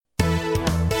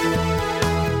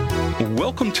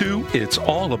Welcome to It's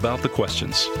All About the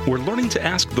Questions, where learning to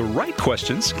ask the right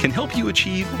questions can help you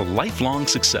achieve lifelong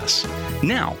success.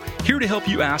 Now, here to help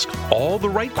you ask all the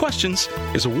right questions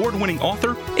is award-winning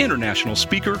author, international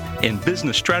speaker, and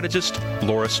business strategist,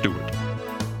 Laura Stewart.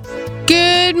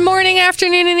 Good morning,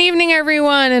 afternoon, and evening,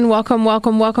 everyone, and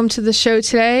welcome to the show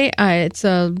today. It's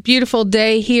a beautiful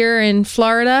day here in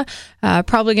Florida.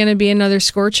 Probably going to be another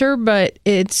scorcher, but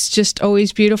it's just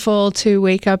always beautiful to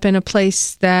wake up in a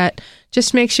place that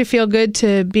just makes you feel good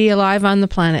to be alive on the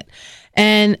planet.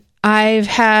 And I've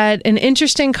had an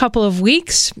interesting couple of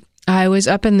weeks. I was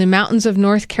up in the mountains of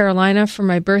North Carolina for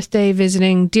my birthday,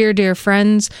 visiting dear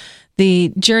friends.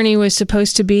 The journey was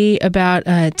supposed to be about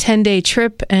a 10-day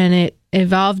trip, and it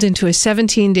evolved into a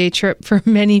 17-day trip for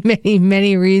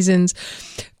many reasons.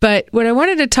 But what I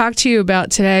wanted to talk to you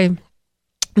about today, I'm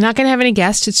not going to have any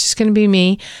guests. It's just going to be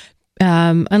me,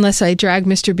 unless I drag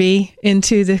Mr. B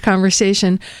into the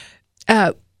conversation.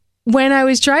 When I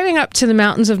was driving up to the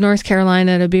mountains of North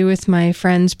Carolina to be with my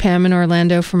friends Pam and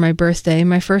Orlando for my birthday,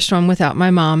 my first one without my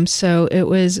mom, so it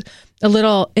was a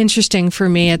little interesting for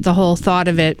me at the whole thought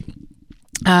of it.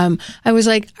 I was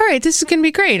like, all right, this is going to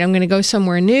be great. I'm going to go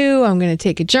somewhere new. I'm going to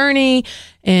take a journey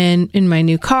in my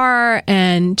new car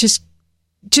and just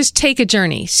take a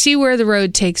journey, see where the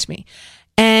road takes me.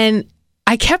 And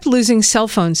I kept losing cell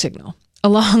phone signal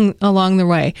along the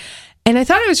way. And I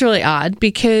thought it was really odd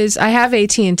because I have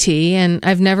AT&T and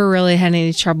I've never really had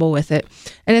any trouble with it.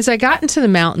 And as I got into the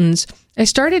mountains, I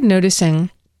started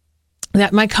noticing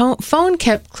that my phone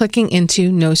kept clicking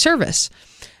into no service.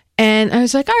 And I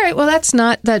was like, all right, well, that's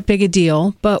not that big a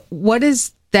deal. But what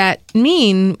does that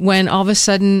mean when all of a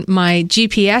sudden my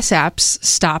GPS apps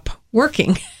stop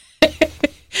working?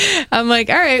 I'm like,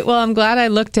 all right, well, I'm glad I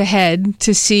looked ahead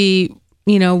to see,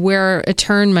 where a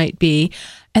turn might be.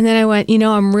 And then I went,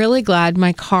 I'm really glad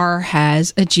my car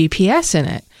has a GPS in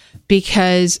it,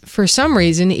 because for some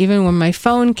reason, even when my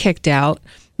phone kicked out,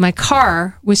 my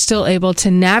car was still able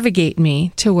to navigate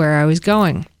me to where I was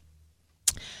going.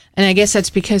 And I guess that's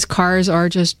because cars are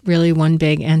just really one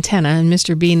big antenna. And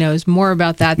Mr. B knows more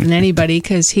about that than anybody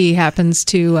because he happens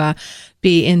to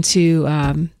be into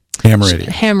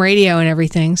ham radio and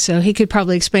everything. So he could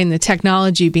probably explain the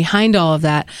technology behind all of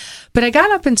that. But I got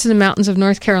up into the mountains of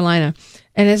North Carolina.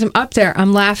 And as I'm up there,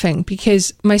 I'm laughing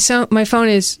because my phone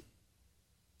is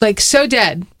like so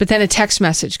dead. But then a text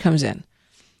message comes in.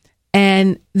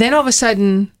 And then all of a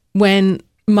sudden, when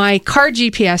my car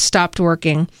GPS stopped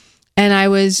working, and I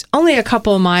was only a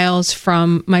couple of miles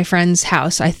from my friend's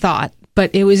house, I thought,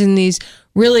 but it was in these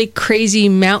really crazy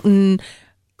mountain,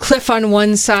 cliff on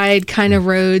one side kind of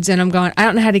roads. And I'm going, I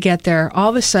don't know how to get there. All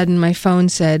of a sudden, my phone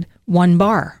said 1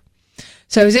 bar.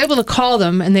 So I was able to call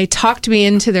them and they talked me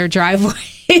into their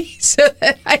driveway so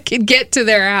that I could get to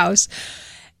their house.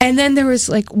 And then there was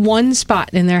like one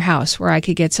spot in their house where I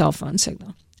could get cell phone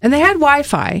signal. And they had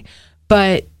Wi-Fi,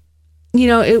 but,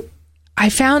 I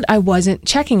found I wasn't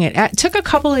checking it. It took a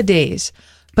couple of days,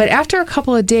 but after a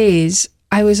couple of days,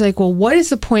 I was like, well, what is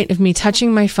the point of me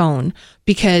touching my phone?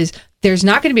 Because there's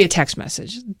not going to be a text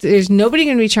message. There's nobody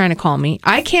going to be trying to call me.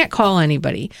 I can't call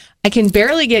anybody. I can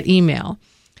barely get email.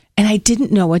 And I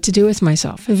didn't know what to do with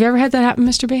myself. Have you ever had that happen,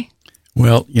 Mr. B?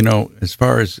 Well, as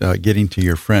far as getting to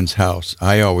your friend's house,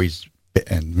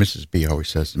 and Mrs. B always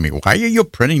says to me, why are you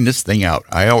printing this thing out?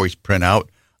 I always print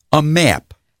out a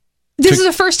map. This is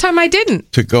the first time I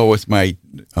didn't. To go with my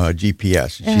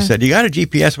GPS. She said, you got a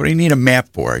GPS? What do you need a map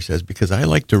for? I says, because I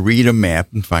like to read a map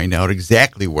and find out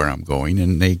exactly where I'm going,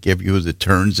 and they give you the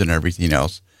turns and everything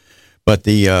else. But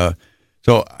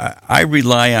so I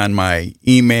rely on my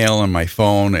email and my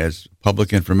phone as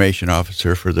public information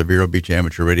officer for the Vero Beach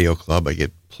Amateur Radio Club. I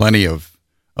get plenty of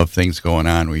things going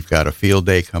on. We've got a field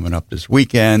day coming up this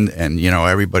weekend, and,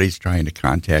 everybody's trying to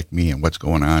contact me and what's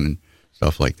going on and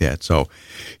stuff like that. So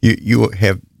you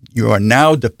are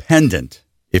now dependent,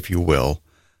 if you will,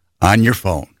 on your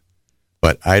phone.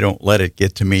 But I don't let it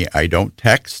get to me. I don't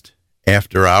text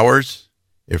after hours.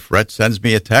 If Rhett sends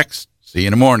me a text, see you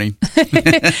in the morning.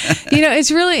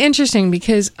 It's really interesting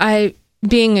because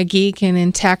being a geek and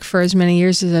in tech for as many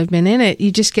years as I've been in it,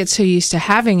 you just get so used to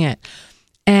having it.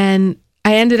 And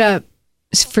I ended up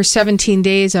for 17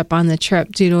 days up on the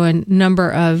trip due to a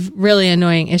number of really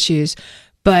annoying issues.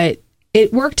 But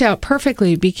it worked out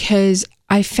perfectly because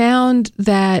I found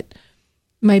that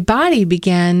my body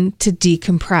began to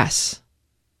decompress.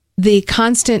 The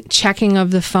constant checking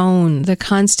of the phone, the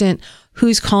constant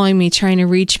who's calling me, trying to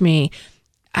reach me.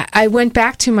 I went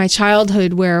back to my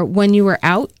childhood where when you were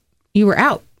out, you were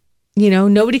out.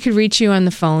 Nobody could reach you on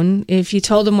the phone. If you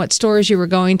told them what stores you were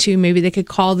going to, maybe they could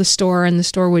call the store and the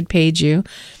store would page you.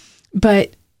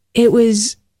 But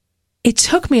it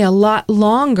took me a lot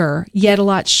longer, yet a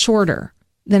lot shorter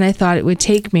than I thought it would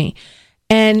take me.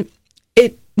 And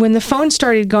when the phone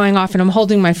started going off, and I'm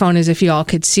holding my phone as if you all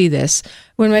could see this,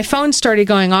 when my phone started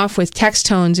going off with text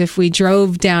tones, if we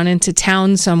drove down into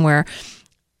town somewhere,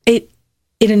 it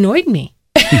annoyed me.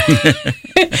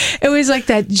 It was like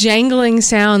that jangling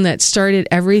sound that started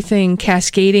everything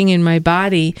cascading in my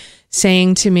body,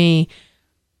 saying to me,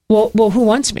 well, who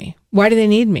wants me? Why do they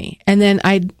need me? And then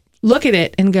I'd look at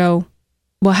it and go,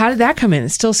 well, how did that come in? It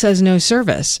still says no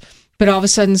service. But all of a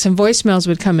sudden, some voicemails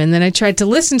would come in. Then I tried to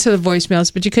listen to the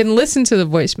voicemails, but you couldn't listen to the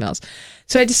voicemails.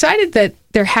 So I decided that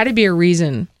there had to be a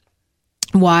reason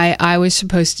why I was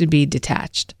supposed to be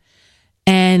detached.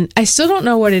 And I still don't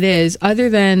know what it is, other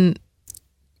than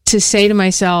to say to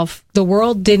myself, the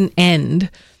world didn't end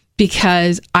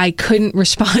because I couldn't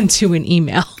respond to an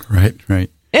email. Right.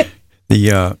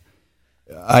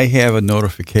 I have a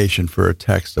notification for a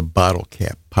text, a bottle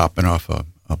cap popping off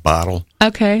a bottle.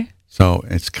 Okay. So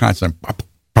it's constant pop,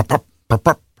 pop, pop, pop,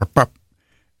 pop, pop, pop.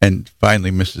 And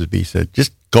finally, Mrs. B said,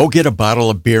 just go get a bottle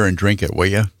of beer and drink it, will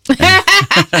you?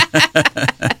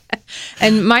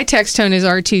 And my text tone is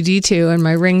R2-D2, and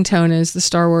my ringtone is the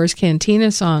Star Wars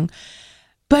Cantina song.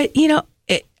 But,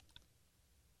 it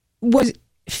was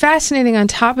fascinating. On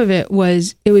top of it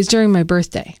was during my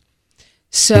birthday.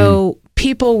 So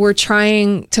people were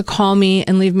trying to call me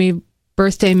and leave me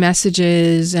birthday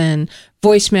messages and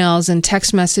voicemails and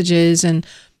text messages. And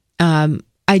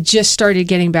I just started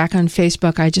getting back on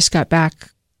Facebook. I just got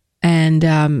back,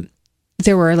 and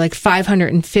there were like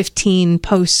 515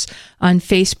 posts on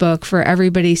Facebook for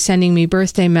everybody sending me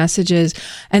birthday messages.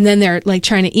 And then they're like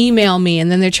trying to email me,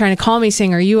 and then they're trying to call me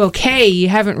saying, are you okay? You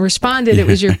haven't responded. It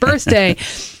was your birthday.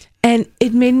 And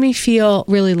it made me feel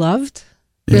really loved,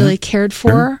 really cared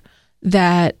for,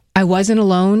 that I wasn't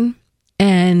alone.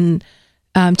 And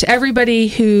to everybody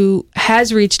who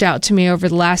has reached out to me over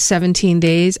the last 17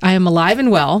 days, I am alive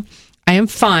and well. I am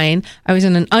fine. I was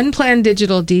in an unplanned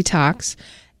digital detox,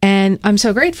 and I'm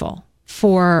so grateful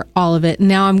for all of it.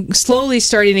 Now I'm slowly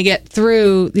starting to get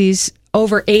through these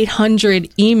over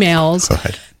 800 emails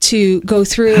to go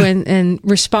through and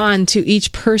respond to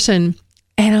each person.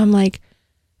 And I'm like,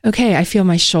 okay, I feel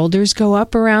my shoulders go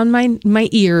up around my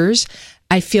ears.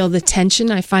 I feel the tension.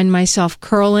 I find myself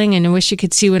curling, and I wish you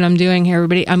could see what I'm doing here,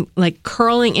 everybody. I'm like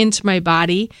curling into my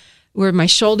body where my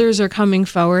shoulders are coming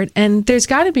forward. And there's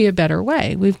got to be a better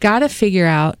way. We've got to figure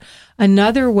out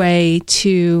another way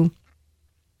to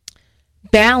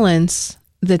balance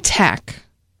the tech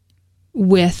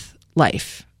with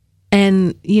life.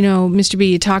 And, Mr.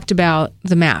 B, you talked about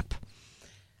the map.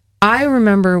 I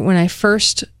remember when I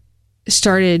first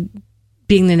started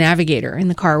being the navigator in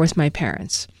the car with my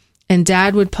parents, and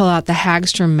Dad would pull out the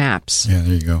Hagstrom maps. Yeah,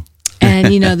 there you go. And,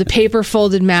 the paper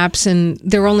folded maps, and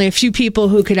there were only a few people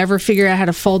who could ever figure out how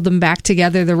to fold them back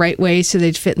together the right way so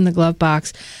they'd fit in the glove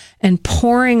box. And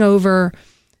poring over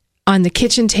on the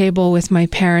kitchen table with my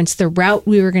parents the route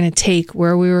we were going to take,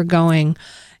 where we were going,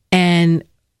 and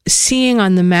seeing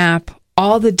on the map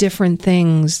all the different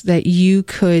things that you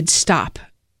could stop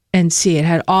and see. It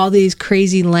had all these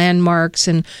crazy landmarks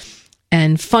and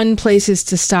fun places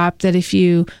to stop that if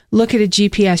you look at a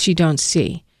GPS, you don't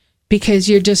see, because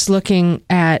you're just looking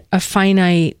at a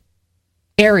finite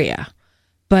area.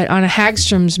 But on a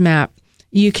Hagstrom's map,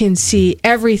 you can see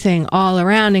everything all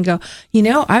around and go,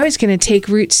 I was going to take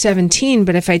Route 17,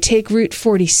 but if I take Route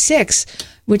 46,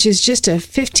 which is just a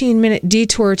 15-minute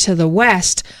detour to the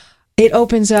west, it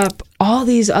opens up all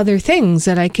these other things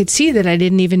that I could see that I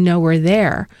didn't even know were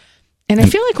there. And I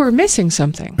feel like we're missing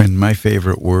something. And my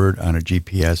favorite word on a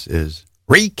GPS is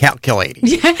recalculating.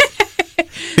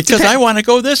 Because I want to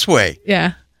go this way.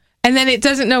 Yeah. And then it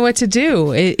doesn't know what to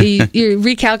do. You're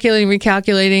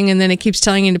recalculating, and then it keeps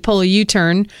telling you to pull a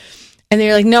U-turn. And then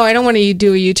you're like, no, I don't want to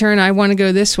do a U-turn. I want to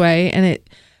go this way.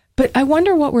 But I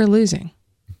wonder what we're losing.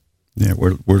 Yeah,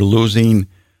 we're losing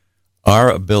our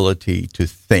ability to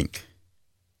think.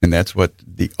 And that's what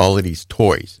all of these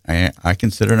toys, I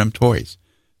consider them toys.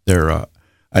 They're,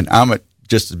 and I'm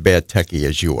just as bad techie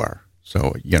as you are.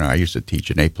 So, I used to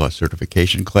teach an A+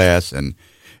 certification class and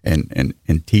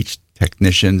teach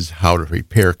technicians how to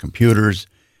repair computers.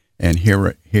 And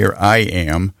here I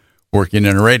am working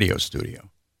in a radio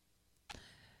studio.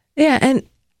 Yeah, and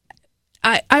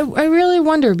I really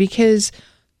wonder, because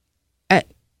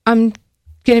I'm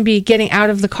going to be getting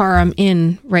out of the car I'm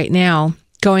in right now,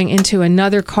 going into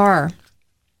another car.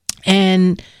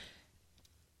 And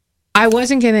I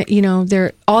wasn't going to,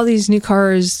 there all these new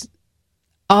cars,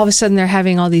 all of a sudden they're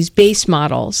having all these base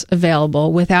models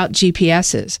available without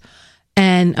GPSs.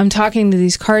 And I'm talking to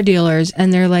these car dealers,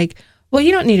 and they're like, well,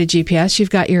 you don't need a GPS. You've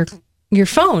got your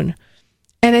phone.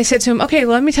 And I said to him, okay,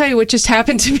 let me tell you what just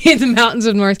happened to me in the mountains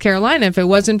of North Carolina. If it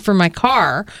wasn't for my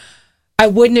car, I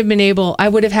would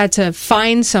have had to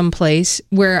find some place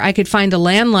where I could find a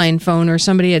landline phone or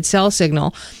somebody had cell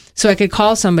signal so I could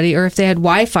call somebody, or if they had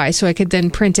Wi-Fi so I could then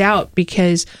print out,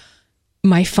 because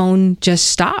my phone just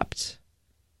stopped,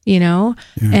 Yeah.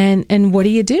 And what do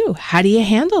you do? How do you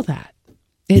handle that?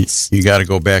 You got to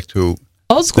go back to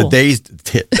old school.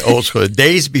 The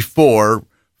days before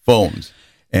phones.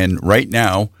 And right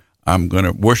now, I'm going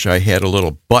to wish I had a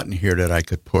little button here that I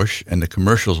could push and the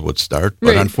commercials would start.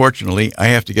 But Unfortunately, I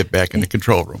have to get back in the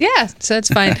control room. Yeah, so that's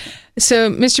fine. So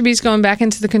Mr. B's going back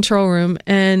into the control room.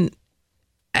 And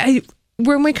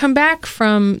when we come back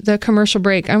from the commercial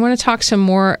break, I want to talk some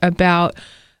more about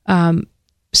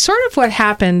sort of what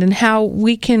happened and how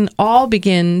we can all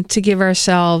begin to give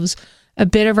ourselves a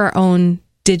bit of our own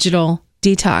digital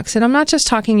detox. And I'm not just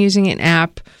talking using an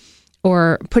app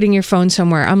or putting your phone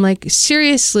somewhere. I'm like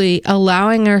seriously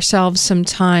allowing ourselves some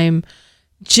time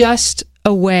just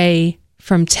away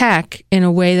from tech in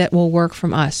a way that will work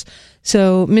from us.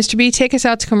 So Mr. B, take us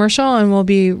out to commercial and we'll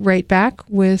be right back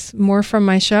with more from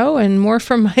my show and more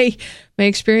from my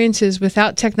experiences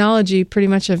without technology pretty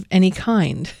much of any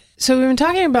kind. So we've been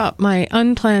talking about my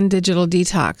unplanned digital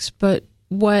detox, but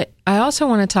what I also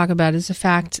want to talk about is the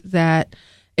fact that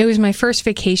it was my first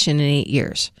vacation in 8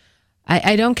 years.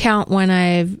 I don't count when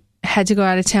I've had to go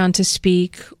out of town to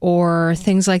speak or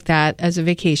things like that as a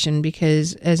vacation,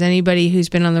 because as anybody who's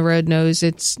been on the road knows,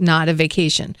 it's not a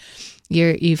vacation.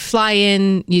 You fly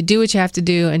in, you do what you have to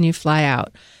do, and you fly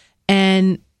out.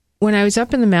 And when I was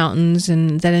up in the mountains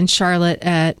and then in Charlotte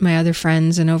at my other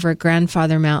friends and over at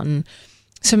Grandfather Mountain,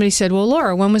 somebody said, well,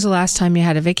 Laura, when was the last time you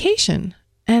had a vacation?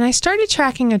 And I started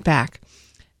tracking it back.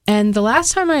 And the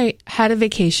last time I had a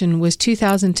vacation was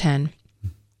 2010.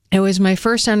 It was my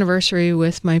first anniversary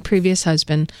with my previous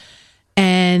husband,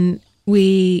 and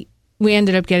we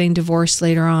ended up getting divorced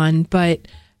later on, but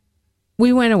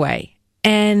we went away.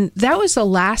 And that was the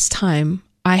last time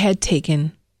I had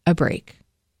taken a break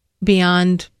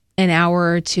beyond an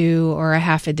hour or two or a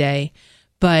half a day.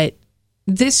 But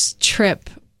this trip,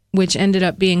 which ended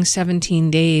up being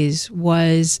 17 days,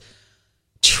 was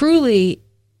truly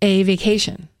a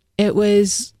vacation. It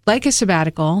was like a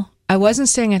sabbatical. I wasn't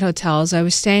staying at hotels. I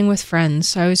was staying with friends.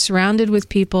 So I was surrounded with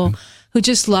people who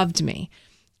just loved me.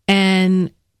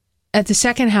 And at the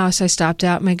second house I stopped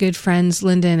at, my good friends,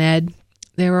 Linda and Ed,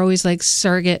 they were always like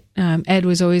surrogate. Ed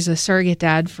was always a surrogate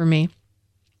dad for me.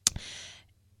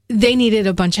 They needed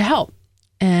a bunch of help.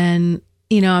 And,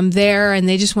 I'm there and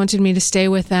they just wanted me to stay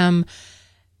with them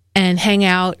and hang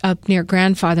out up near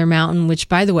Grandfather Mountain, which,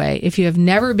 by the way, if you have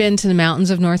never been to the mountains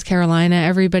of North Carolina,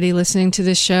 everybody listening to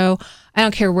this show, I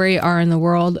don't care where you are in the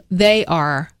world, they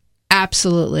are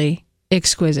absolutely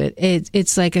exquisite.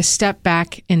 It's like a step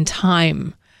back in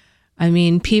time. I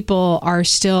mean, people are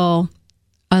still,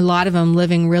 a lot of them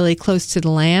living really close to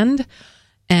the land,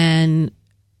 and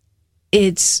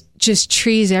it's just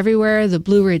trees everywhere. The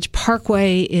Blue Ridge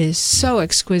Parkway is so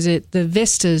exquisite. The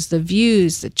vistas, the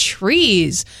views, the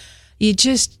trees, you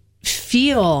just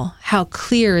feel how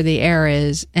clear the air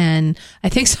is. And I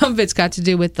think some of it's got to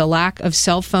do with the lack of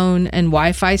cell phone and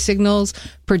Wi-Fi signals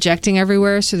projecting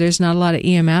everywhere, so there's not a lot of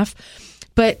EMF.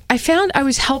 But I found I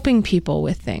was helping people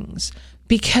with things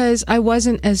because I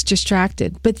wasn't as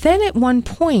distracted. But then at one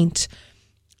point,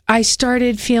 I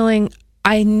started feeling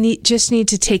I just need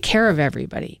to take care of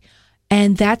everybody.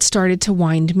 And that started to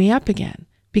wind me up again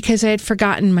because I had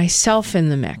forgotten myself in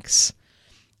the mix.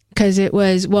 Because it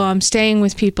was, well, I'm staying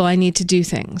with people, I need to do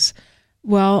things.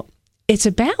 Well, it's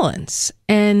a balance.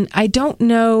 And I don't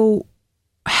know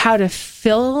how to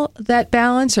fill that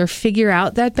balance or figure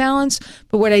out that balance.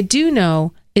 But what I do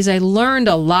know is I learned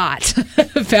a lot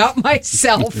about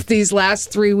myself these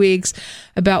last 3 weeks,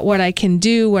 about what I can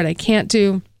do, what I can't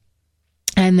do,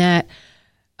 and that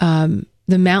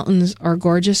the mountains are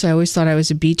gorgeous. I always thought I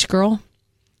was a beach girl,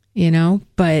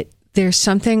 but there's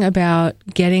something about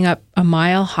getting up a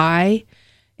mile high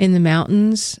in the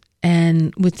mountains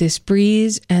and with this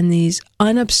breeze and these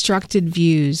unobstructed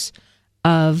views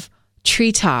of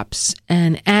treetops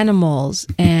and animals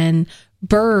and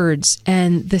birds,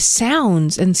 and the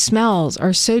sounds and smells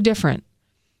are so different.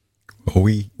 Well,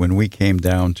 when we came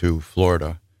down to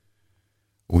Florida,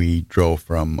 we drove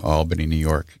from Albany, New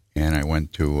York, and I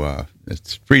went to,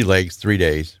 it's 3 legs, 3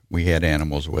 days. We had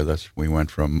animals with us. We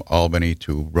went from Albany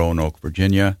to Roanoke,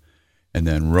 Virginia, and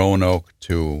then Roanoke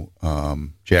to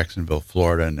Jacksonville,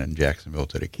 Florida, and then Jacksonville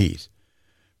to the Keys.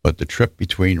 But the trip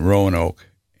between Roanoke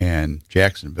and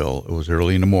Jacksonville, it was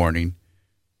early in the morning,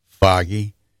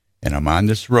 foggy, and I'm on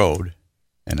this road,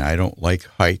 and I don't like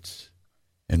heights.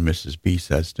 And Mrs. B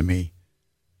says to me,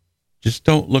 just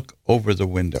don't look over the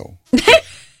window.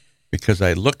 Because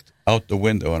I looked out the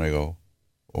window and I go,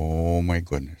 oh my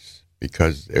goodness,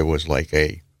 because it was like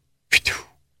a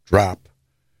drop.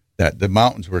 That the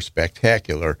mountains were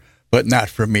spectacular, but not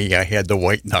for me. I had the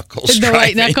white knuckles. The driving.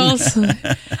 white knuckles.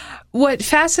 What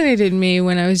fascinated me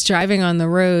when I was driving on the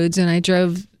roads, and I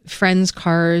drove friends'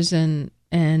 cars and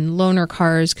loaner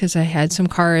cars because I had some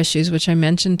car issues, which I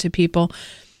mentioned to people.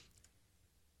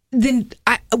 Then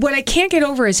what I can't get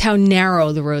over is how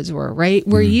narrow the roads were, right?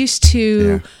 We're used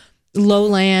to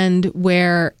lowland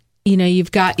where,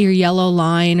 you've got your yellow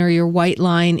line or your white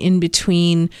line in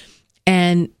between,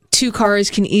 and two cars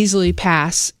can easily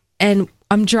pass. And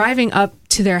I'm driving up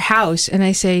to their house and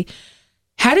I say,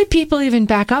 how did people even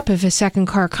back up if a second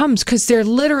car comes? Because there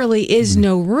literally is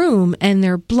no room and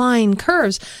they're blind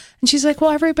curves. And she's like, well,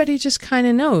 everybody just kind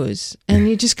of knows and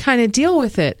you just kind of deal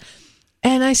with it.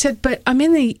 And I said, but I'm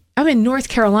in North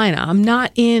Carolina. I'm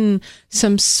not in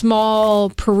some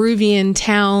small Peruvian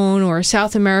town or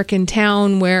South American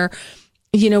town where,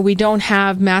 we don't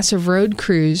have massive road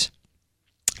crews.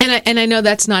 And I know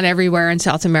that's not everywhere in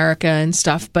South America and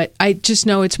stuff, but I just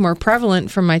know it's more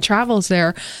prevalent from my travels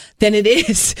there than it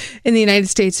is in the United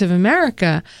States of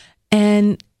America.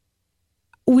 And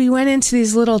we went into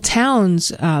these little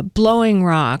towns, Blowing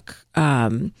Rock,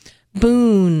 Boone,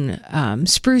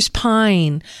 Spruce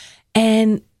Pine,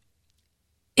 and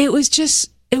it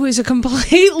was a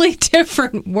completely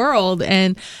different world.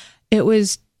 And it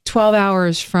was 12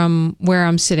 hours from where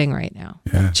I'm sitting right now.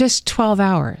 Yeah. Just 12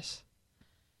 hours.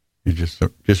 You're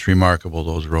just remarkable,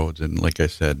 those roads. And like I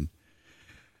said,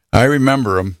 I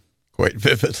remember them quite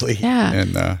vividly.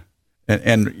 Yeah.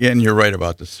 And you're right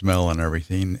about the smell and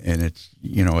everything. And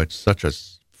it's such a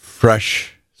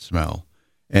fresh smell.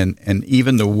 And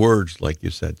even the words, like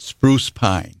you said, spruce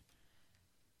pine,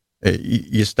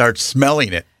 you start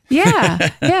smelling it. Yeah.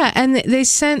 And they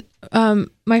sent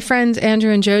my friends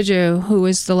Andrew and Jojo, who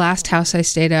was the last house I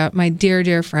stayed at, my dear,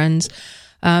 dear friends,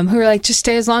 who were like, just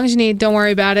stay as long as you need. Don't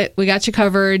worry about it. We got you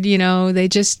covered. They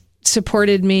just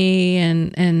supported me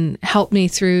and helped me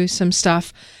through some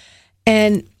stuff.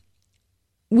 And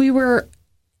where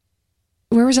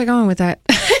was I going with that?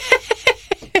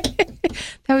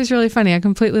 That was really funny. I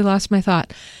completely lost my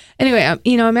thought. Anyway,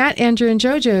 I'm at Andrew and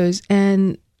Jojo's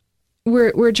and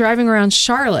we're driving around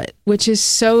Charlotte, which is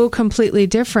so completely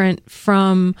different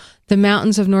from the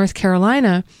mountains of North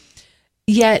Carolina.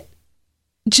 Yet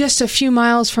just a few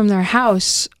miles from their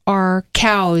house are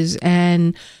cows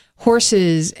and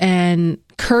horses and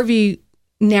curvy,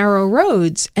 narrow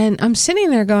roads. And I'm sitting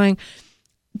there going,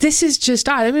 this is just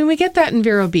odd. I mean, we get that in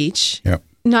Vero Beach,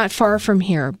 not far from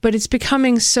here, but it's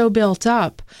becoming so built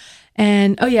up.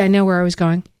 And, oh yeah, I know where I was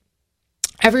going.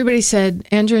 Everybody said,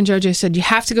 Andrew and Jojo said, you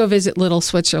have to go visit Little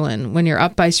Switzerland when you're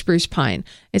up by Spruce Pine.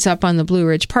 It's up on the Blue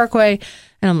Ridge Parkway.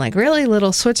 And I'm like, really?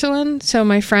 Little Switzerland? So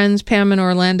my friends, Pam and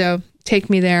Orlando, take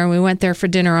me there. And we went there for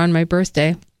dinner on my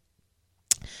birthday.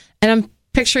 And I'm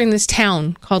picturing this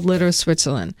town called Little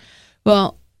Switzerland.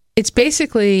 Well, it's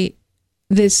basically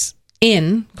this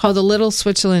inn called the Little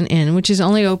Switzerland Inn, which is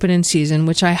only open in season,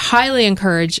 which I highly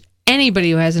encourage anybody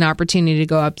who has an opportunity to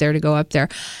go up there,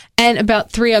 and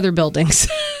about 3 other buildings.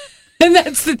 And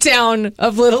that's the town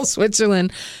of Little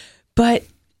Switzerland. But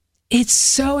it's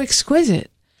so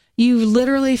exquisite. You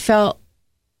literally felt,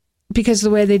 because of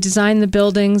the way they designed the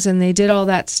buildings and they did all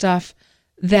that stuff,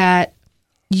 that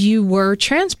you were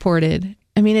transported.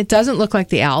 I mean, it doesn't look like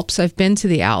the Alps. I've been to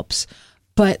the Alps.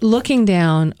 But looking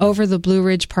down over the Blue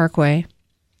Ridge Parkway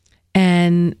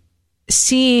and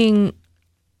seeing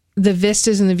the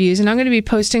vistas and the views, and I'm going to be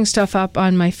posting stuff up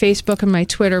on my Facebook and my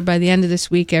Twitter by the end of this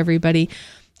week, everybody,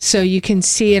 so you can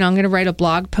see it. I'm going to write a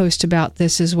blog post about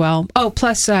this as well. Oh,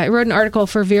 plus I wrote an article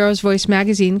for Vero's Voice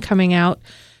magazine coming out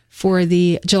for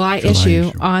the July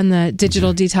issue on the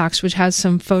Digital Detox, which has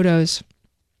some photos.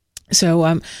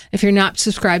 So if you're not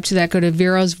subscribed to that, go to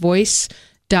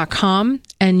verosvoice.com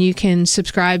and you can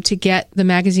subscribe to get the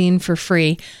magazine for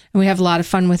free. And we have a lot of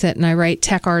fun with it. And I write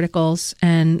tech articles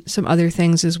and some other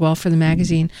things as well for the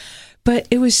magazine. But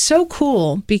it was so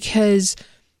cool because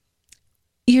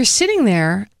you're sitting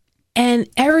there and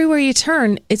everywhere you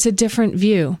turn, it's a different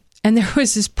view. And there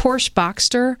was this Porsche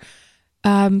Boxster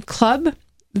club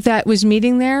that was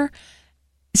meeting there.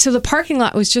 So the parking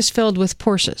lot was just filled with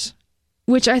Porsches,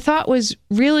 which I thought was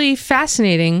really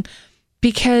fascinating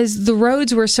because the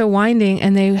roads were so winding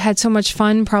and they had so much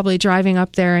fun probably driving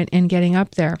up there and getting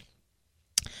up there.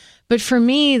 But for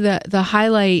me, the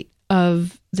highlight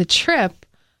of the trip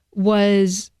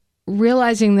was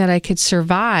realizing that I could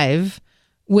survive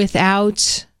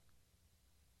without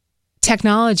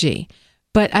technology.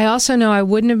 But I also know I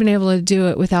wouldn't have been able to do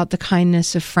it without the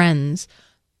kindness of friends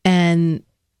and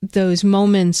those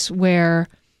moments where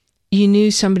you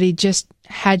knew somebody just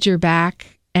had your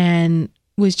back and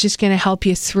was just going to help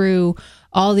you through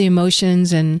all the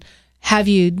emotions and have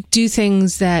you do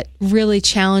things that really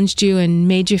challenged you and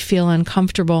made you feel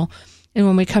uncomfortable. And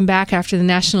when we come back after the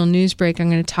national news break, I'm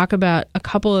going to talk about a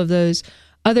couple of those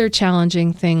other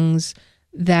challenging things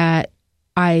that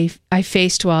I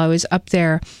faced while I was up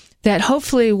there that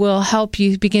hopefully will help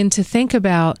you begin to think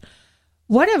about,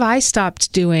 what have I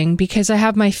stopped doing because I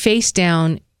have my face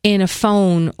down in a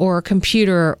phone or a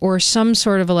computer or some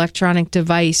sort of electronic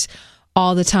device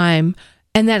all the time?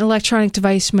 And that electronic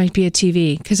device might be a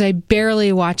TV, because I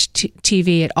barely watched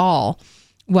TV at all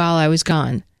while I was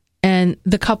gone. And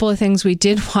the couple of things we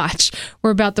did watch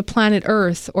were about the planet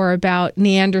Earth or about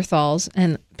Neanderthals.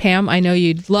 And Pam, I know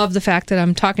you'd love the fact that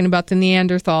I'm talking about the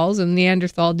Neanderthals and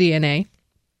Neanderthal DNA.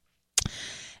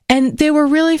 And they were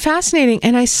really fascinating.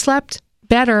 And I slept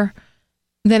better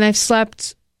than I've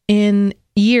slept in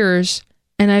years.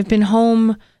 And I've been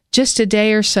home just a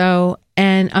day or so,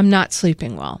 and I'm not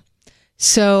sleeping well.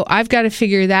 So I've got to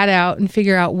figure that out and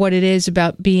figure out what it is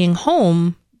about being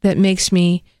home that makes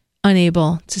me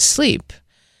unable to sleep.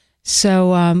 So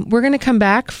we're going to come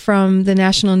back from the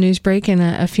national news break in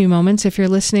a few moments. If you're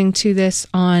listening to this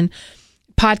on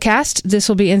podcast, this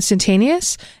will be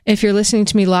instantaneous. If you're listening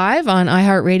to me live on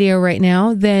iHeartRadio right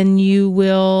now, then you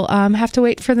will have to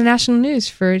wait for the national news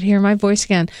to hear my voice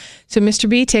again. So Mr.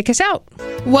 B, take us out.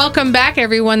 Welcome back,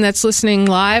 everyone that's listening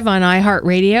live on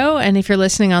iHeartRadio. And if you're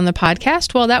listening on the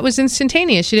podcast, well, that was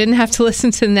instantaneous. You didn't have to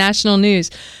listen to the national news.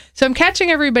 So I'm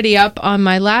catching everybody up on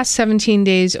my last 17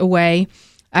 days away.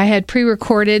 I had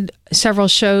pre-recorded several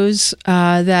shows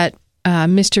that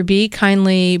Mr. B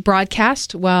kindly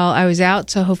broadcast while I was out.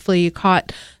 So hopefully you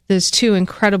caught those two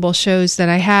incredible shows that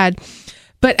I had.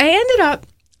 But I ended up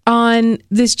on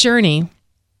this journey,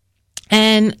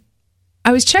 and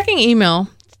I was checking email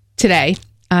today.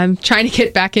 I'm trying to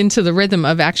get back into the rhythm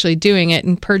of actually doing it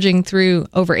and purging through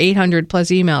over 800 plus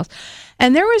emails.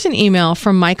 And there was an email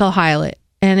from Michael Hyatt.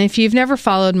 And if you've never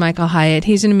followed Michael Hyatt,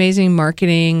 he's an amazing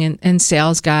marketing and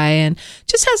sales guy, and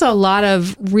just has a lot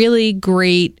of really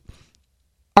great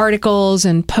articles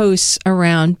and posts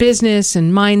around business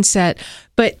and mindset.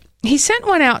 But he sent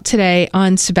one out today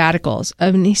on sabbaticals.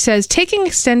 And he says, taking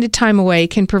extended time away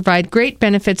can provide great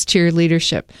benefits to your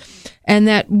leadership, and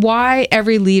that why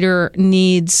every leader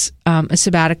needs a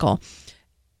sabbatical.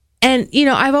 And, you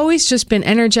know, I've always just been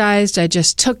energized. I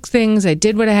just took things. I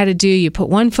did what I had to do. You put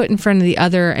one foot in front of the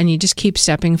other, and you just keep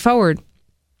stepping forward.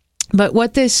 But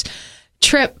what this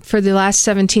trip for the last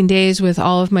 17 days with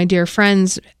all of my dear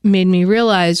friends made me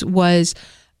realize was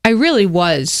I really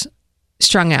was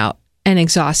strung out and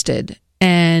exhausted.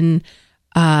 And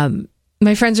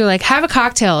my friends are like, have a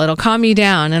cocktail, it'll calm you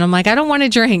down. And I'm like, I don't want to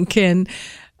drink. And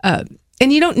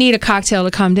you don't need a cocktail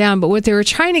to calm down. But what they were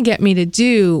trying to get me to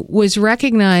do was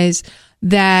recognize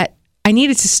that I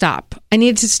needed to stop. I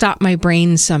needed to stop my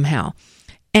brain somehow.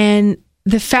 And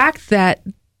the fact that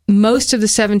most of the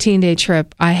 17-day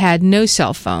trip, I had no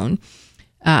cell phone.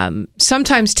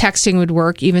 Sometimes texting would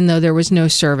work, even though there was no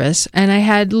service. And I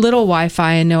had little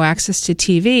Wi-Fi and no access to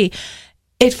TV.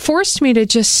 It forced me to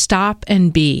just stop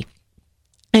and be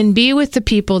with the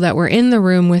people that were in the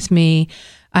room with me.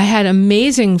 I had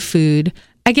amazing food.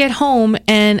 I get home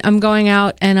and I'm going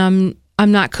out and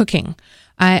I'm not cooking.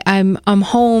 I'm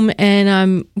home and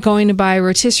I'm going to buy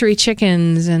rotisserie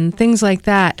chickens and things like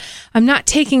that. I'm not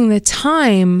taking the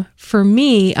time for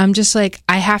me. I'm just like,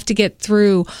 I have to get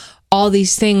through all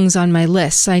these things on my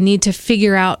lists. I need to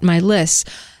figure out my lists.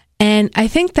 And I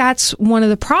think that's one of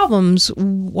the problems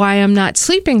why I'm not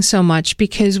sleeping so much,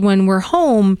 because when we're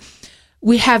home,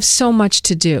 we have so much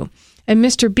to do. And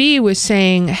Mr. B was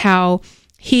saying how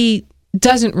he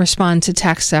doesn't respond to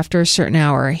texts after a certain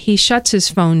hour. He shuts his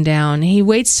phone down. He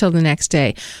waits till the next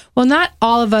day. Well, not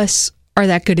all of us are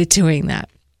that good at doing that.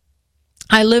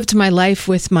 I lived my life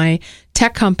with my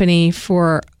tech company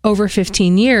for over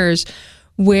 15 years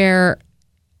where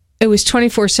it was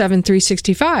 24/7,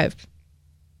 365.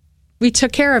 We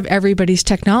took care of everybody's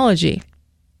technology.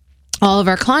 All of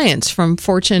our clients, from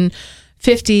Fortune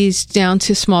 50s down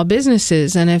to small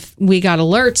businesses. And if we got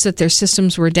alerts that their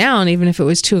systems were down, even if it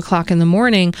was 2:00 in the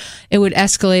morning, it would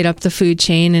escalate up the food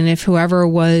chain. And if whoever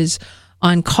was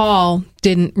on call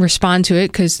didn't respond to it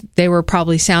because they were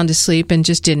probably sound asleep and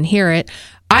just didn't hear it,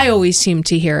 I always seemed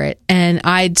to hear it. And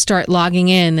I'd start logging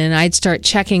in and I'd start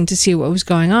checking to see what was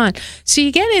going on. So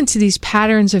you get into these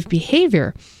patterns of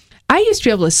behavior. I used to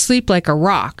be able to sleep like a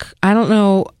rock. I don't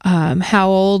know how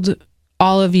old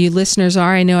all of you listeners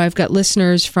are. I know I've got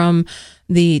listeners from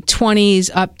the 20s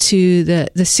up to the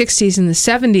 60s and the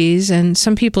 70s, and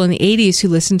some people in the 80s who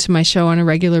listen to my show on a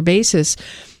regular basis.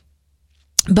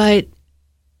 But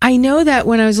I know that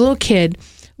when I was a little kid,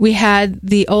 we had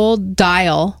the old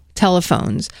dial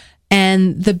telephones,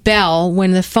 and the bell,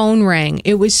 when the phone rang,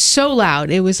 it was so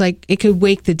loud. It was like it could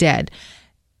wake the dead.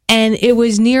 And it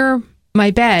was near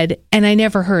my bed, and I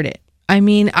never heard it. I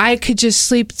mean, I could just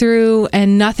sleep through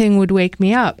and nothing would wake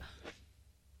me up.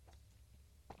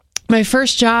 My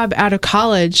first job out of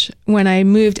college, when I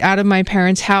moved out of my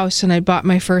parents' house and I bought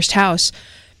my first house,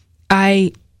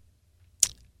 I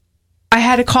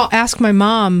had to ask my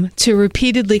mom to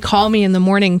repeatedly call me in the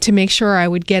morning to make sure I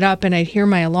would get up and I'd hear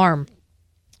my alarm,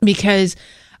 because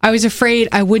I was afraid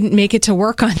I wouldn't make it to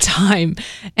work on time.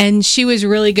 And she was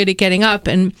really good at getting up.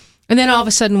 And then all of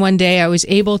a sudden one day I was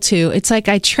able to. It's like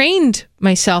I trained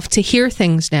myself to hear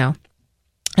things now.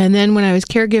 And then when I was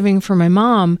caregiving for my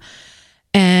mom,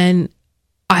 and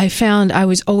I found I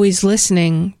was always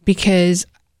listening because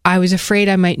I was afraid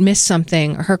I might miss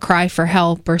something, or her cry for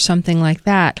help or something like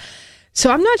that. So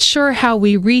I'm not sure how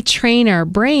we retrain our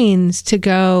brains to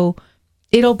go,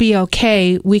 it'll be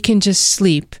okay, we can just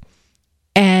sleep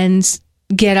and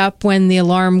get up when the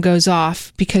alarm goes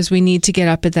off because we need to get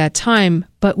up at that time,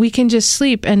 but we can just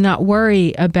sleep and not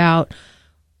worry about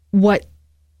what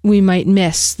we might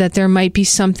miss, that there might be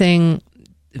something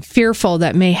fearful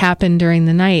that may happen during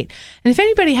the night. And if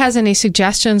anybody has any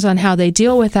suggestions on how they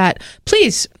deal with that,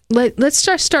 please, let's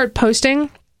just start posting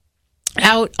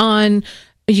out on,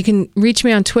 you can reach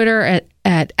me on Twitter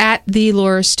at the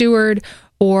Laura Stewart,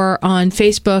 or on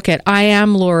Facebook at I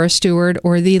am Laura Stewart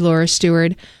or the Laura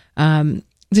Stewart.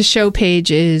 The show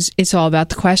page is It's All About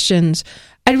the Questions.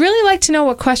 I'd really like to know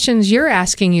what questions you're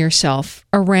asking yourself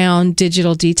around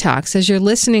digital detox as you're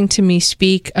listening to me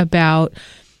speak about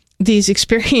these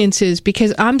experiences,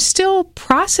 because I'm still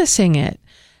processing it.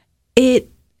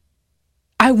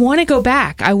 I want to go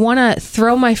back. I want to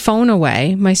throw my phone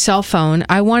away, my cell phone.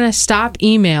 I want to stop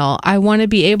email. I want to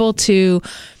be able to,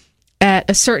 at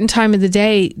a certain time of the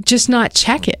day, just not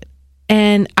check it.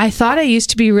 And I thought I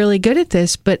used to be really good at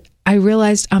this, but I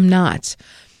realized I'm not.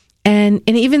 And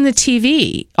even the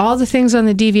TV, all the things on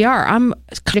the DVR,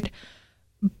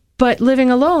 but living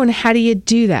alone, how do you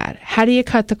do that? How do you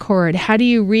cut the cord? How do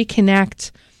you reconnect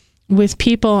with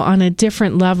people on a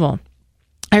different level?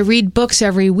 I read books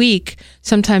every week,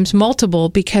 sometimes multiple,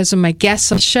 because of my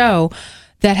guests on the show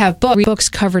that have books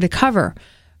cover to cover.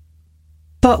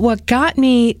 But what got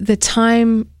me the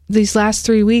time, these last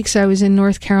 3 weeks I was in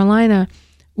North Carolina,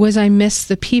 was I missed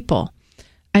the people.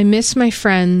 I miss my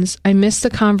friends. I miss the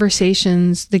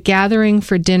conversations, the gathering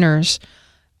for dinners,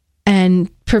 and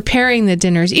preparing the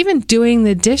dinners, even doing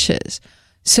the dishes.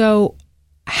 So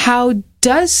how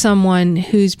does someone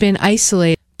who's been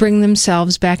isolated bring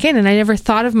themselves back in? And I never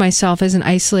thought of myself as an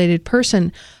isolated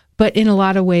person, but in a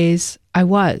lot of ways I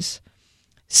was.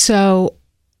 So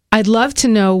I'd love to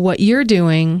know what you're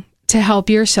doing to help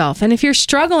yourself. And if you're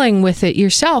struggling with it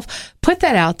yourself, put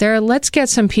that out there. Let's get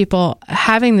some people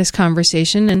having this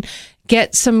conversation and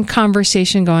get some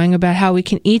conversation going about how we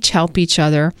can each help each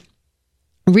other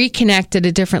reconnect at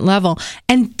a different level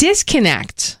and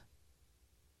disconnect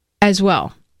as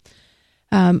well.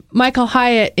 Michael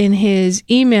Hyatt, in his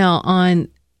email on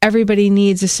everybody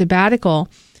needs a sabbatical,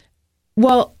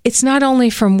 well, it's not only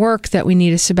from work that we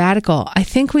need a sabbatical. I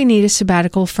think we need a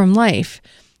sabbatical from life.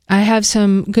 I have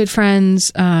some good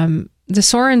friends, the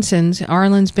Sorensens.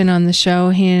 Arlen's been on the show.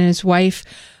 He and his wife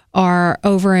are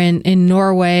over in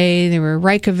Norway. They were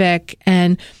Reykjavik,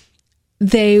 and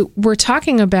they were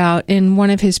talking about, in one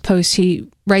of his posts, he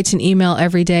writes an email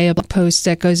every day, a post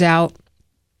that goes out,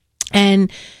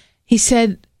 and he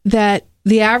said that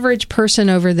the average person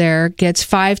over there gets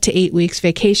 5 to 8 weeks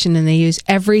vacation, and they use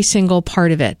every single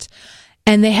part of it.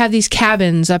 And they have these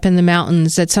cabins up in the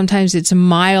mountains that sometimes it's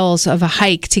miles of a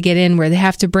hike to get in, where they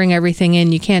have to bring everything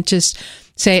in. You can't just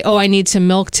say, oh, I need some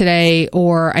milk today,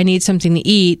 or I need something to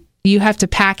eat. You have to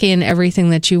pack in everything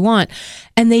that you want.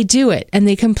 And they do it, and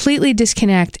they completely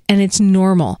disconnect, and it's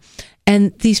normal.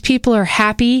 And these people are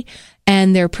happy,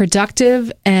 and they're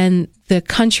productive, and the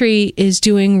country is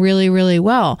doing really, really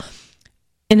well.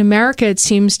 In America, it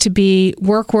seems to be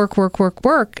work.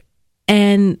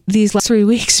 And these last 3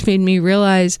 weeks made me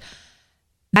realize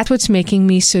that's what's making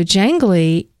me so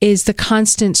jangly, is the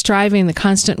constant striving, the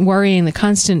constant worrying, the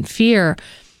constant fear,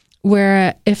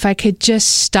 where if I could just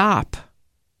stop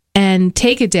and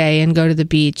take a day and go to the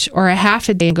beach, or a half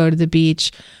a day and go to the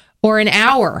beach, or an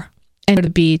hour and go to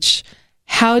the beach,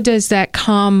 how does that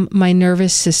calm my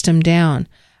nervous system down?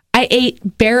 I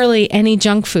ate barely any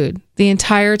junk food the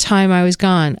entire time I was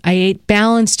gone. I ate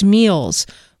balanced meals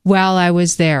while I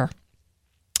was there.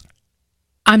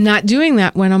 I'm not doing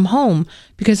that when I'm home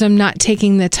because I'm not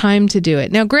taking the time to do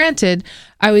it. Now, granted,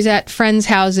 I was at friends'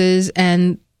 houses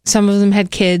and some of them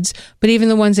had kids, but even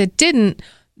the ones that didn't,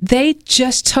 they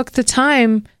just took the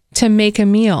time to make a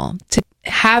meal, to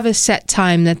have a set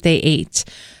time that they ate.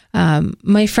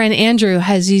 My friend Andrew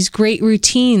has these great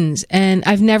routines, and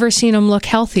I've never seen him look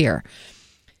healthier.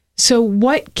 So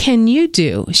what can you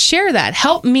do? Share that.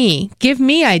 Help me. Give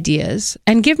me ideas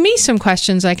and give me some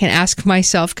questions I can ask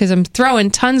myself, because I'm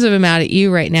throwing tons of them out at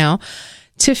you right now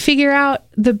to figure out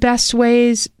the best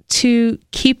ways to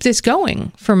keep this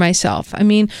going for myself. I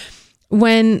mean,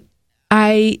 when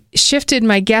I shifted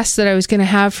my guest that I was going to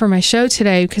have for my show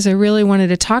today, because I really wanted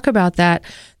to talk about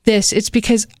it's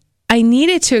because I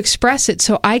needed to express it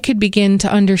so I could begin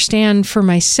to understand for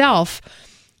myself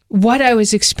what I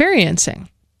was experiencing.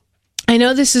 I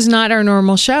know this is not our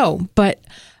normal show, but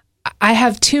I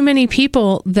have too many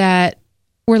people that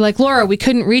were like, Laura, we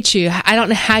couldn't reach you. I don't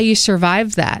know how you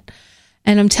survived that.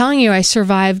 And I'm telling you, I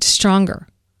survived stronger.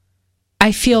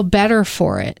 I feel better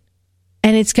for it.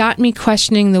 And it's got me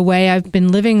questioning the way I've been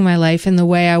living my life and the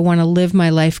way I want to live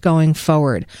my life going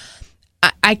forward.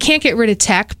 I can't get rid of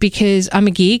tech because I'm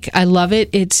a geek. I love it.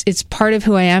 It's part of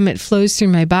who I am. It flows through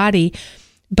my body.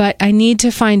 But I need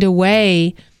to find a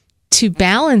way to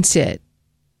balance it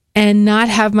and not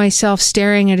have myself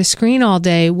staring at a screen all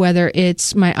day, whether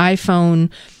it's my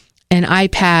iPhone, an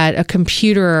iPad, a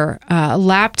computer, a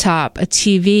laptop, a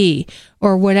TV,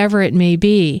 or whatever it may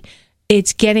be.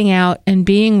 It's getting out and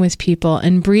being with people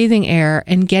and breathing air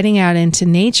and getting out into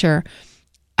nature.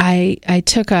 I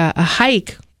took a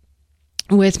hike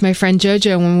with my friend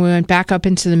Jojo when we went back up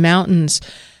into the mountains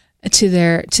to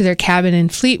their cabin in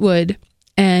Fleetwood,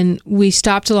 and we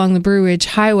stopped along the Blue Ridge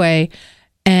Highway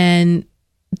and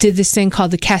did this thing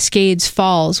called the Cascades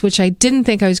Falls, which I didn't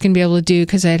think I was going to be able to do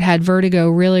because I had vertigo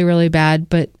really, really bad,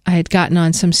 but I had gotten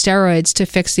on some steroids to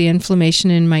fix the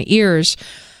inflammation in my ears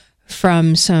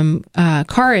from some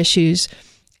car issues.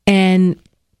 And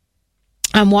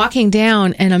I'm walking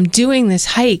down and I'm doing this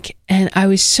hike, and I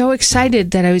was so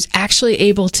excited that I was actually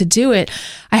able to do it.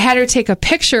 I had her take a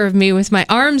picture of me with my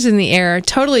arms in the air,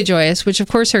 totally joyous, which of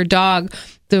course her dog,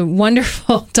 the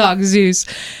wonderful dog Zeus,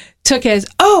 took as,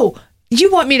 oh, you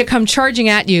want me to come charging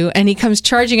at you. And he comes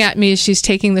charging at me as she's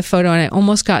taking the photo, and I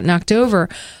almost got knocked over.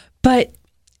 But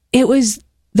it was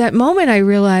that moment I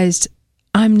realized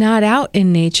I'm not out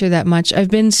in nature that much. I've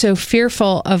been so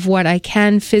fearful of what I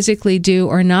can physically do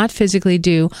or not physically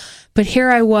do. But here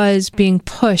I was being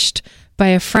pushed by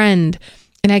a friend,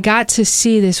 and I got to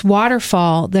see this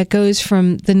waterfall that goes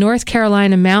from the North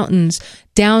Carolina mountains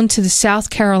down to the South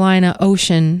Carolina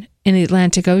Ocean in the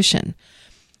Atlantic Ocean.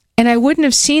 And I wouldn't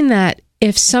have seen that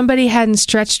if somebody hadn't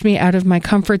stretched me out of my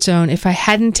comfort zone, if I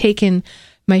hadn't taken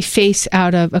my face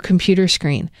out of a computer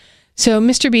screen. So,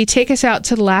 Mr. B, take us out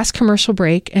to the last commercial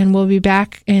break, and we'll be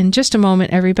back in just a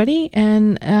moment, everybody,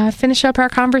 and finish up our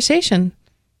conversation.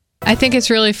 I think it's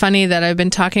really funny that I've been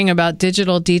talking about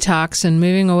digital detox and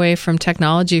moving away from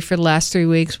technology for the last 3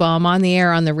 weeks while I'm on the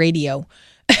air on the radio.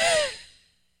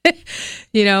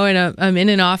 You know, and I'm in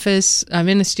an office, I'm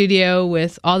in a studio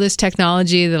with all this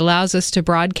technology that allows us to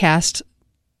broadcast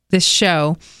this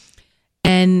show.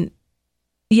 And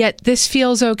yet this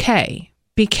feels okay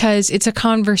because it's a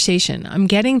conversation. I'm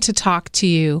getting to talk to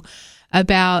you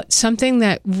about something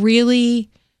that really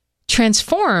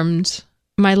transformed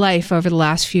my life over the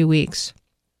last few weeks.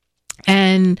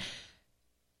 And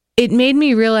it made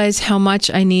me realize how much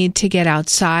I need to get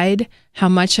outside, how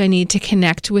much I need to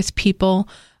connect with people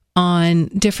on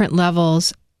different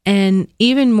levels, and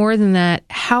even more than that,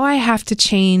 how I have to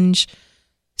change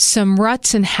some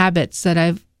ruts and habits that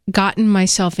I've gotten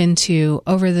myself into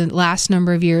over the last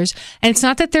number of years. And it's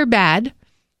not that they're bad,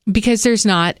 because there's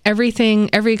not. Every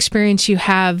experience you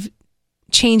have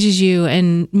changes you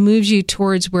and moves you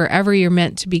towards wherever you're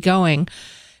meant to be going.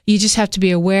 You just have to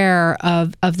be aware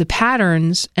of the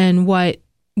patterns, and what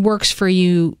works for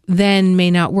you then may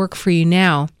not work for you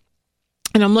now.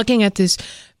 And I'm looking at this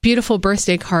beautiful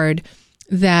birthday card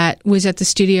that was at the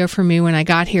studio for me when I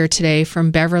got here today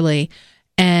from Beverly.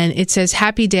 And it says,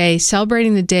 "Happy day,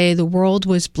 celebrating the day the world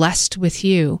was blessed with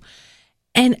you."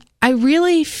 And I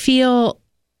really feel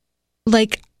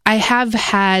like I have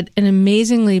had an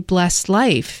amazingly blessed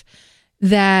life,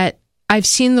 that I've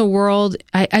seen the world.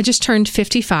 I just turned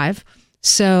 55.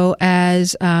 So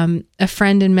as a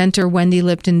friend and mentor, Wendy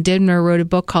Lipton-Dibner, wrote a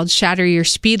book called Shatter Your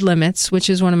Speed Limits, which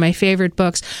is one of my favorite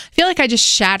books. I feel like I just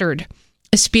shattered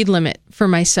a speed limit for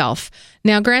myself.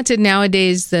 Now, granted,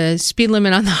 nowadays the speed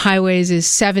limit on the highways is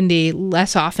 70.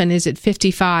 Less often is it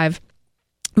 55.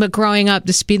 But growing up,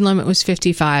 the speed limit was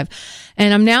 55.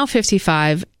 And I'm now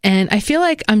 55, and I feel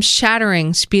like I'm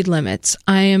shattering speed limits.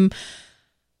 I am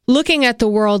looking at the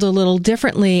world a little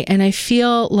differently, and I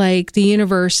feel like the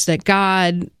universe, that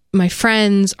God, my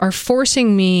friends are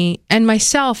forcing me, and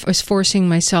myself is forcing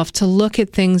myself to look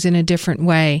at things in a different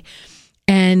way.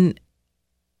 And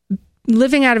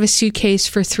living out of a suitcase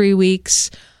for 3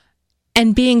 weeks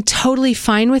and being totally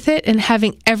fine with it and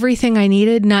having everything I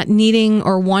needed, not needing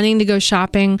or wanting to go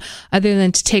shopping other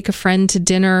than to take a friend to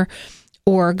dinner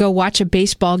or go watch a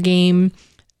baseball game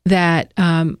that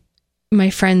my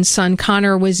friend's son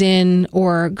Connor was in,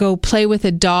 or go play with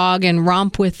a dog and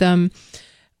romp with them,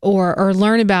 or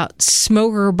learn about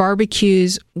smoker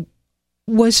barbecues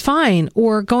was fine,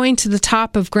 or going to the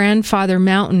top of Grandfather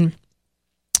Mountain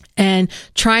and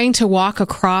trying to walk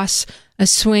across a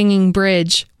swinging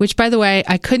bridge, which, by the way,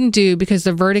 I couldn't do because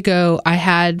the vertigo I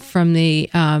had from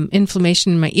the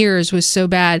inflammation in my ears was so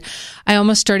bad. I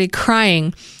almost started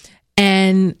crying.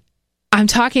 And I'm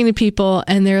talking to people,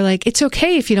 and they're like, it's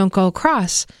okay if you don't go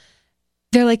across.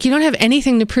 They're like, you don't have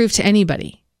anything to prove to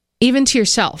anybody, even to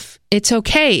yourself. It's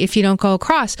okay if you don't go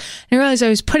across. And I realized I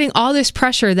was putting all this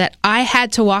pressure that I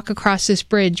had to walk across this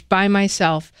bridge by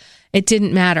myself. It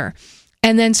didn't matter.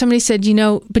 And then somebody said,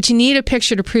 but you need a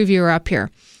picture to prove you were up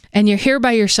here, and you're here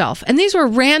by yourself. And these were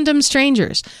random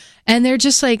strangers. And they're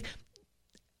just like,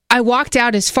 I walked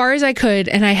out as far as I could,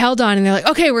 and I held on, and they're like,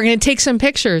 okay, we're going to take some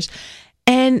pictures.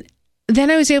 And then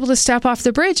I was able to step off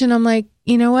the bridge, and I'm like,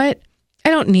 you know what?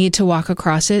 I don't need to walk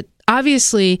across it.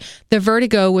 Obviously, the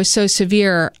vertigo was so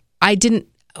severe,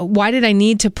 why did I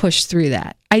need to push through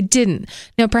that? I didn't.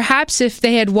 Now, perhaps if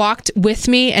they had walked with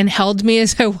me and held me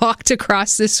as I walked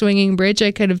across this swinging bridge,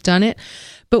 I could have done it.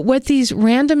 But what these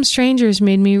random strangers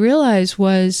made me realize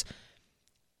was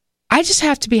I just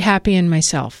have to be happy in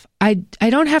myself. I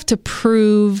don't have to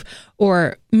prove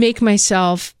or make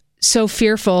myself so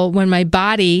fearful when my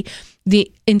body,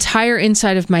 the entire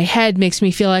inside of my head, makes me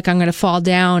feel like I'm going to fall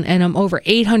down and I'm over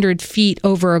 800 feet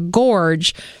over a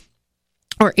gorge,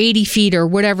 or 80 feet or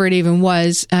whatever it even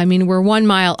was. I mean, we're 1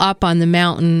 mile up on the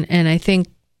mountain, and I think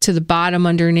to the bottom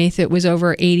underneath it was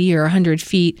over 80 or 100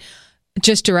 feet,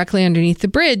 just directly underneath the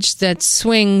bridge that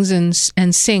swings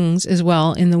and sings as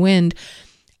well in the wind.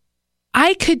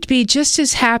 I could be just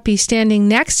as happy standing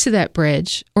next to that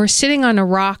bridge or sitting on a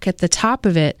rock at the top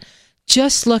of it,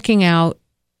 just looking out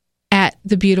at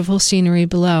the beautiful scenery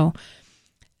below.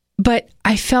 But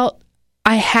I felt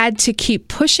I had to keep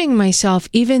pushing myself,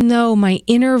 even though my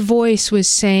inner voice was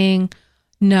saying,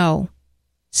 no,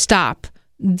 stop.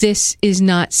 This is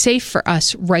not safe for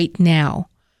us right now.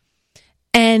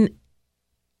 And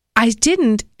I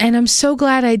didn't, and I'm so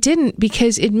glad I didn't,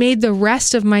 because it made the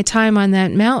rest of my time on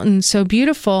that mountain so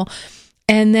beautiful.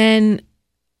 And then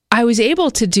I was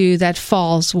able to do that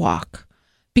falls walk,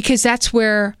 because that's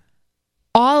where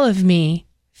all of me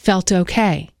felt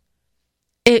okay.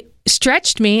 It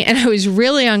stretched me, and I was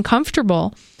really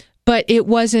uncomfortable, but it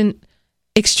wasn't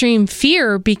extreme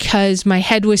fear because my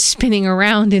head was spinning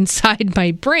around inside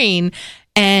my brain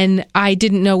and I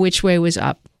didn't know which way was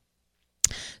up.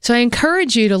 So I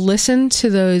encourage you to listen to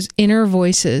those inner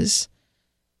voices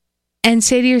and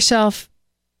say to yourself,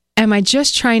 am I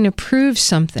just trying to prove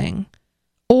something,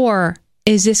 or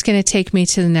is this going to take me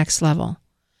to the next level?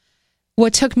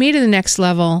 What took me to the next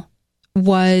level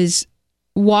was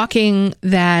walking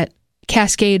that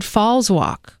Cascade Falls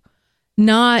walk,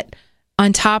 not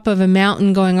on top of a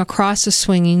mountain going across a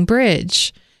swinging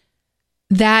bridge.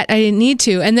 That I didn't need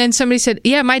to. And then somebody said,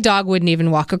 yeah, my dog wouldn't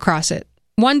even walk across it.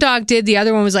 One dog did. The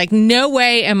other one was like, no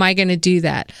way am I going to do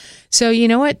that. So you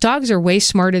know what? Dogs are way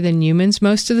smarter than humans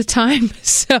most of the time.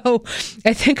 So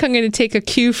I think I'm going to take a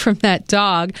cue from that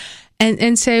dog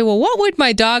and say, well, what would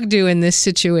my dog do in this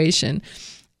situation?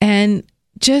 And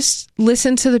just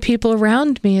listen to the people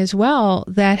around me as well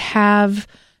that have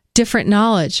different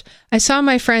knowledge. I saw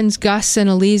my friends Gus and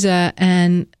Eliza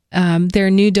and their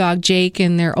new dog Jake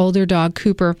and their older dog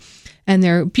Cooper and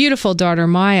their beautiful daughter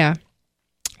Maya.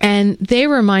 And they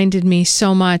reminded me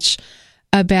so much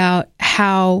about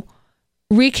how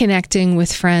reconnecting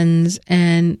with friends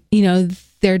and,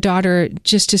 their daughter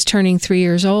just is turning 3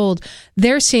 years old.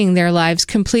 They're seeing their lives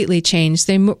completely change.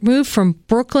 They moved from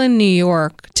Brooklyn, New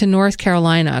York to North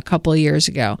Carolina a couple of years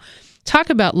ago.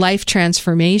 Talk about life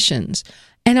transformations.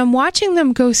 And I'm watching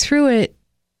them go through it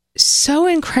so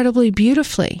incredibly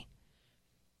beautifully.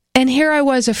 And here I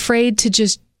was afraid to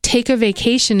just take a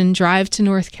vacation and drive to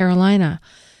North Carolina.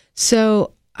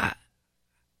 So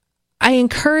I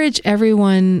encourage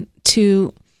everyone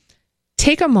to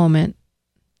take a moment,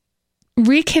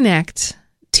 reconnect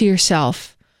to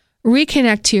yourself,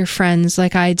 reconnect to your friends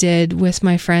like I did with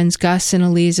my friends Gus and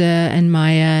Eliza and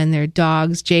Maya and their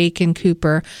dogs, Jake and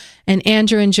Cooper, and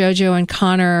Andrew and Jojo and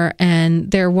Connor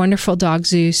and their wonderful dog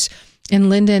Zeus, and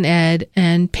Linda and Ed,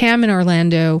 and Pam and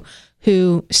Orlando,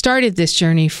 who started this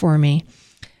journey for me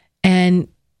and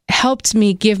helped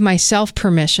me give myself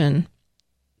permission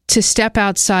to step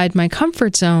outside my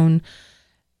comfort zone,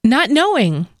 not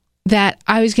knowing that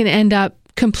I was going to end up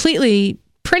completely,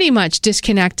 pretty much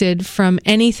disconnected from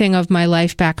anything of my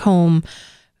life back home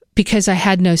because I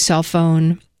had no cell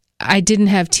phone. I didn't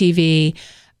have TV.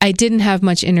 I didn't have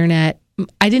much internet.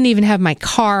 I didn't even have my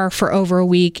car for over a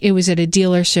week. It was at a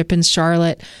dealership in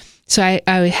Charlotte. So I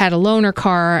had a loaner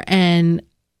car, and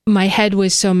my head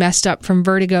was so messed up from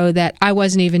vertigo that I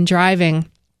wasn't even driving.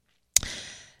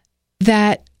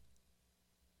 That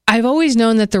I've always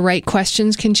known that the right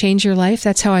questions can change your life.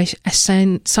 That's how I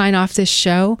sign off this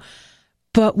show.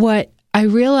 But what I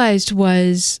realized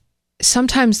was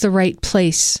sometimes the right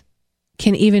place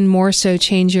can even more so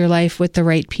change your life with the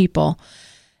right people.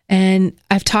 And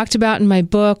I've talked about in my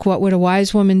book, What Would a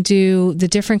Wise Woman Do?, the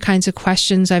different kinds of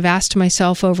questions I've asked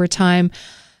myself over time.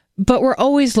 But we're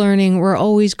always learning, we're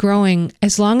always growing,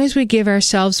 as long as we give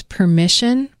ourselves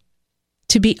permission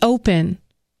to be open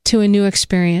to a new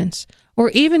experience, or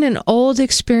even an old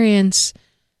experience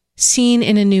seen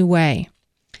in a new way.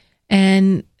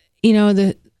 And, you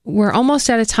know, we're almost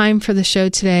out of time for the show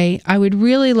today. I would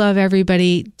really love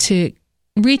everybody to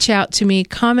reach out to me,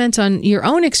 comment on your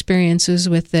own experiences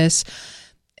with this.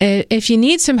 If you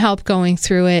need some help going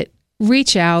through it,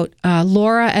 reach out,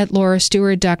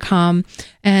 Laura@laurastewart.com,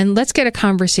 and let's get a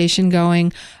conversation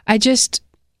going. I just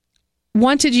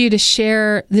wanted you to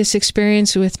share this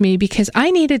experience with me because I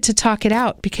needed to talk it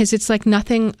out, because it's like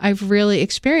nothing I've really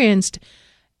experienced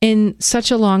in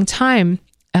such a long time.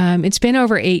 It's been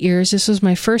over 8 years. This was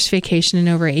my first vacation in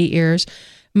over 8 years.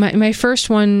 My first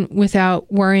one without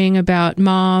worrying about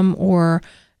mom or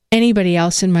anybody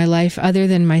else in my life other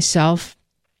than myself.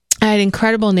 I had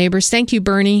incredible neighbors. Thank you,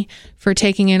 Bernie, for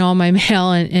taking in all my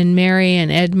mail, and Mary and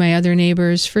Ed, my other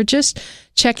neighbors, for just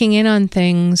checking in on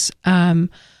things.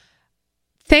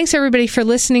 Thanks, everybody, for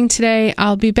listening today.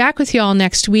 I'll be back with you all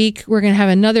next week. We're going to have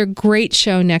another great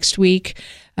show next week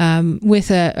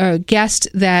with a guest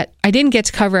that I didn't get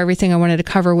to cover everything I wanted to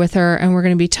cover with her, and we're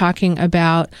going to be talking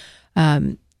about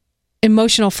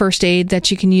emotional first aid that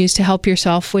you can use to help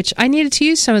yourself, which I needed to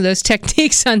use some of those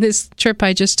techniques on this trip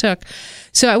I just took.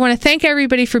 So I want to thank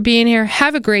everybody for being here.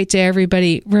 Have a great day,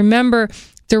 everybody. Remember,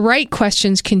 the right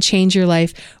questions can change your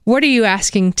life. What are you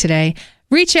asking today?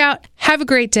 Reach out. Have a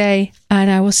great day,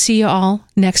 and I will see you all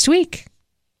next week.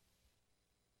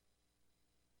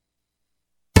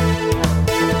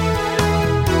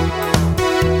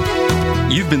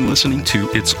 You've been listening to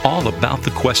It's All About the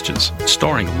Questions,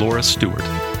 starring Laura Stewart.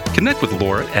 Connect with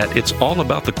Laura at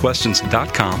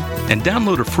it'sallaboutthequestions.com and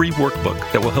download a free workbook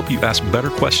that will help you ask better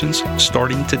questions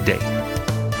starting today.